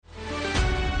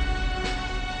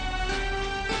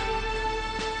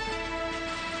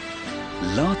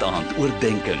Laat-aand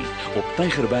oordeenking op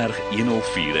Tygerberg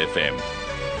 104 FM.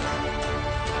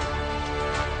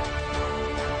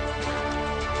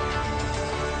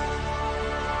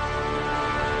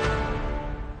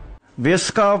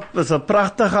 Weeskap is 'n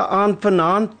pragtige aand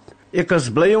vanaand. Ek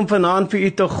is bly om vanaand vir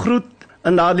u te groet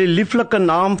in daardie lieflike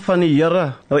naam van die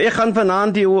Here. Nou ek gaan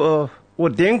vanaand die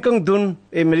oordeenking doen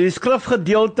met die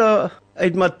skrifgedeelte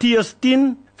uit Matteus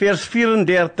 10 vers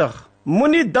 34.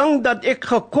 Moenie dink dat ek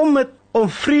gekom het om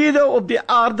vrede op die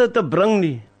aarde te bring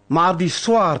nie, maar die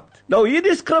swaard. Nou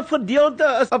hierdie skrifgedeelte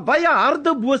is 'n baie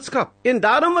harde boodskap en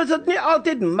daarom is dit nie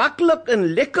altyd maklik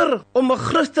en lekker om 'n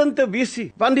Christen te wees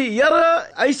nie. Want die Here,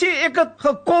 hy sê ek het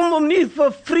gekom om nie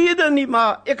vir vrede nie,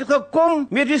 maar ek het gekom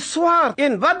met die swaard.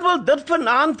 En wat wil dit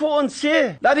vanaand vir ons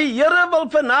sê? Dat die Here wil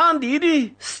vanaand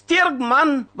hierdie sterk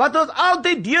man wat ons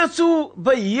altyd deur so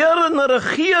beheer en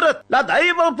regeer het, dat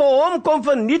hy wil vir hom kom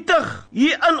vernietig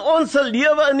hier in ons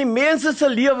lewe, in die mense se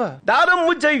lewe. Daarom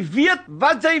moet jy weet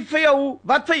wat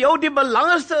vir jou die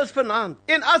belangrikste is vanaand.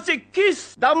 En as jy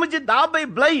kies, dan moet jy daarby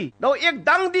bly. Nou ek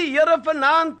dank die Here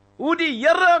vanaand hoe die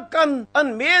Here kan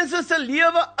in mense se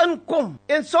lewe inkom.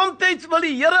 En soms wil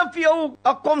die Here vir jou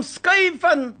kom skei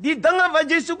van die dinge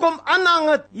wat jy so kom aanhang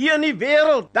het hier in die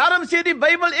wêreld. Daarom sê die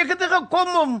Bybel, ek het nie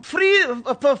gekom om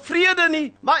vir vrede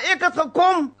nie, maar ek het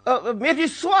gekom met die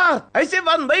swaard. Hy sê,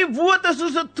 want my woord is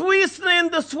soos 'n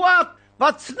tweesnydende swaard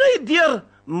wat sny deur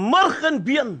murg en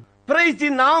been. Prys die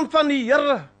naam van die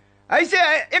Here. Hy sê,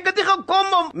 ek het nie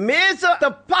gekom om mense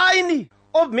te paai nie,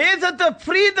 of mense te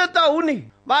vrede te hou nie,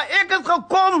 maar ek het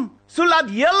gekom, sodat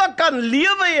julle kan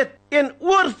lewe het, en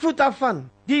oorvloed daarvan.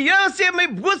 Die Here sê, my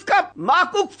boodskap,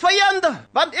 maak ook vyande,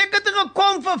 want ek het nie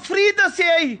gekom vir vrede, sê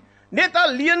hy, net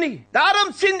alleen nie.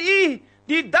 Daarom sien u,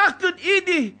 die dag toe u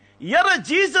die Here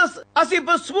Jesus as die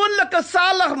persoonlike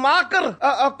saligmaker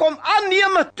kom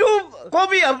aanneem het, toe kom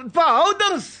die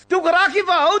verhoudings, toe raak die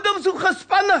verhoudings so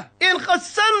gespanne, en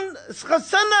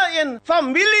gesinne en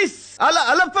families,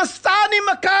 hulle verstaan nie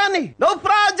mekaar nie. Nou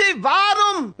praat jy,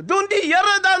 waarom doen die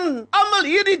Here dan almal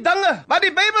hierdie dinge? Maar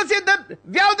die Bybel sê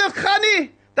dit gaan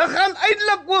nie, dit gaan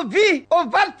eintlik oor wie of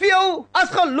wat vir jou as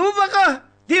gelowige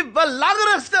die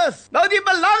belangrikste is. Nou die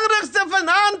belangrikste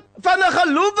vanaand van 'n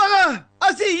gelowige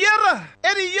as die Here.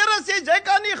 En die Here sê, jy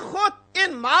kan nie God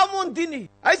en Mammon dien nie.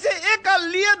 Hy sê, ek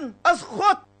alleen is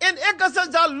God en ek is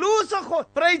 'n jaloese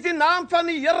God. Prys die naam van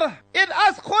die Here. En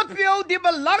as God vir jou die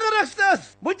belangrikste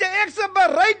is, moet jy ekse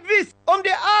bereid wees om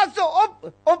die aardse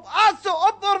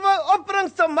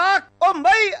opbrengs te maak, om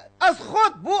my as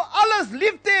God bo alles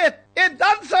lief te hê. En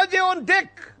dan sal jy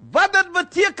ontdek wat dit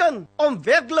beteken om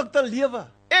werklik te lewe.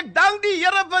 Ek dank die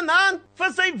Here vanaand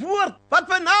vir sy woord, wat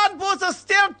vanaand vir ons 'n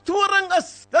sterk toring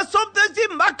is. Dit is soms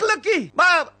nie maklik nie,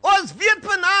 maar ons weet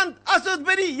vanaand, as ons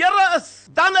by die Here is,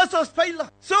 dan is ons veilig.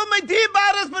 So my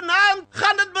dierbares vanaand,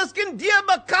 gaan dit miskien deur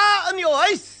mekaar in jou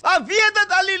huis, maar weet dat,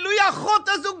 halleluja, God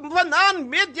is ook vanaand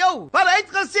met jou. Maar hy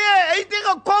het gesê, hy het nie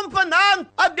gekom vanaand,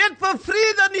 net vir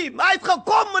vrede nie, maar hy het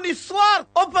gekom in die swaard,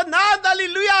 om vanaand,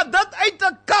 halleluja, dit uit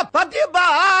te kap, wat jy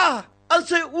behaag in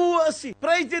sy oë is hy.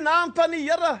 Prys die naam van die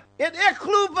Here. En ek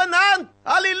glo vanaand,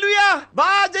 halleluja,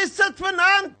 waar jy sit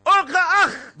vanaand,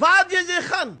 ongeag waar jy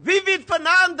gaan. Wie weet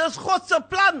vanaand, dis God se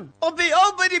plan, om by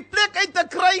jou by die plek uit te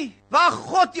kry, waar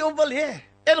God jou wil hê.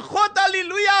 En God,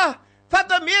 halleluja, vat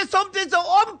die mens soms in sy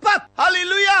ompad,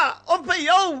 halleluja, om by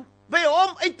jou, by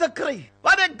hom uit te kry.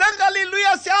 Want ek dink,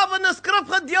 halleluja, self in 'n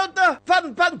skrifgedeelte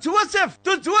van Josef,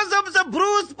 toe Josef sy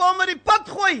broers hom in die pad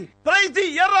gooi. Prys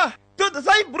die Here. Toe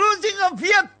sy broers nie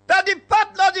geweet dat die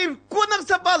pad na die koning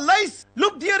se paleis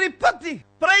loop deur die pad nie.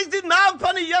 Prys die naam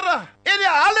van die Here. En die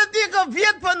hulle nie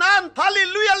geweet vanaand,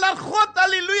 halleluja, laat God,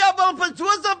 halleluja, wil vir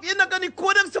Josef enig in die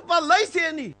koning se paleis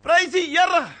hê nie. Prys die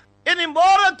Here. En die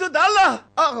môre toe hulle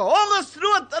 'n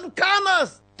hongersnood in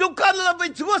Kanas, toe kan hulle by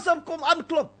Josef kom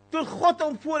aanklop. Toe God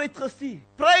hom vooruit gestuur.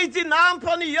 Prys die naam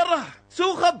van die Here.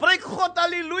 So gebruik God,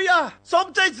 halleluja,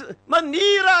 soms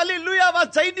maniere, halleluja,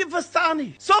 wat jy nie verstaan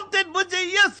nie. Soms moet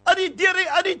jy eers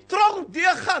aan die tronk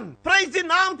deurgaan. Prys die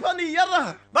naam van die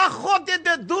Here. Maar God het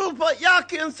 'n doel vir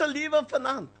elkeen se lewe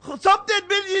vanaand. Soms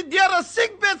moet jy deur 'n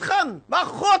siekbed gaan, maar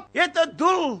God het 'n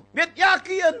doel met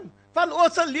elkeen van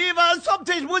ons lewe. En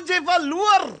soms moet jy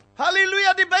verloor.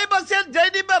 Halleluja, die Bybel sê, jy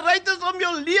nie bereid is om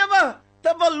jou lewe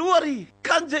te verloor nie,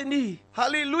 kan jy nie.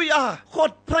 Halleluja,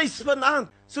 God prys vanaand,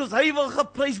 soos hy wil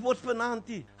geprys word vanaand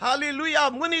nie.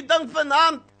 Halleluja, moenie dink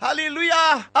vanaand,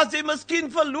 halleluja, as jy miskien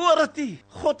verloor het nie,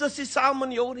 God is nie saam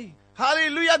in jou nie.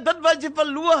 Halleluja, dit wat jy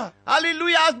verloor,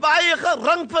 halleluja, is baie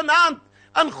gering vanaand,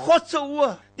 in God se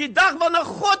oë. Die dag wanneer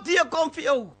God hier kom vir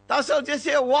jou, dan sal jy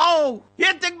sê, wow,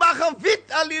 het ek maar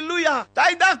geweet, halleluja.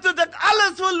 Die dag toe ek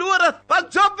alles verloor het,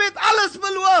 want Job het alles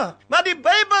verloor. Maar die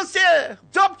Bybel sê,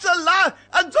 Job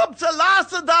se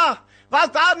laaste dag,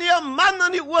 was daar nie 'n man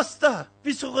in die ooste,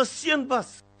 wie so geseënd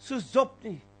was, soos Job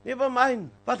nie. Never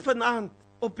mind, wat vanaand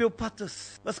op jou pad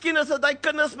is. Miskien is dit die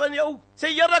kinders van jou. Sê,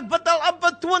 Here, ek bid al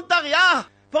amper 20 jaar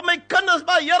vir my kinders,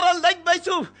 maar Here, lyk my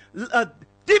so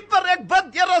dieper ek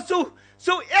bid, Here,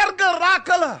 so erger raak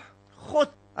hulle. God,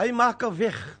 hy maak 'n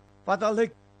weg. Wat al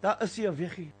lyk, daar is hier 'n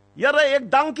weg hier. Here, ek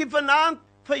dank U vanaand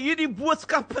vir hierdie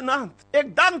boodskap vanaand.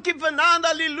 Ek dank U vanaand,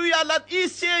 halleluja, dat U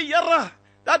sê, Here,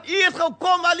 dat U het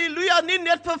gekom, halleluja, nie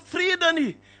net vir vrede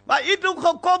nie, maar U het ook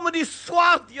gekom met die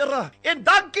swaard, Here. En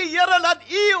dankie, Here, dat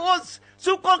U ons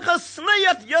so kon gesny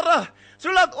het, Here,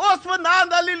 sodat ons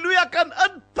vanaand, halleluja, kan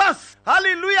inpas.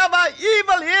 Halleluja, waar U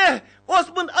wil hê,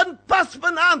 ons moet inpas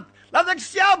vanaand. Laat ek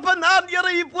self vanaand, Here,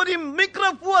 hier voor die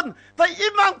microfoon, dat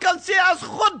iemand kan sê, as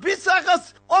God besig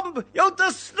is om jou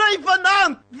te sny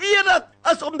vanaand, weet dit,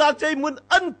 is omdat jy moet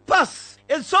inpas.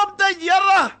 En soms,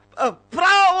 Here,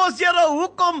 vra ons, Here,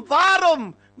 hoekom,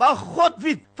 waarom, maar God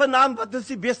weet vanaand wat is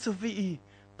die beste vir U.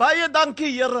 Baie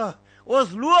dankie, Here.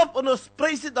 Ons loof en ons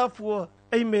prys U daarvoor.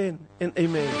 Amen en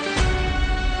amen.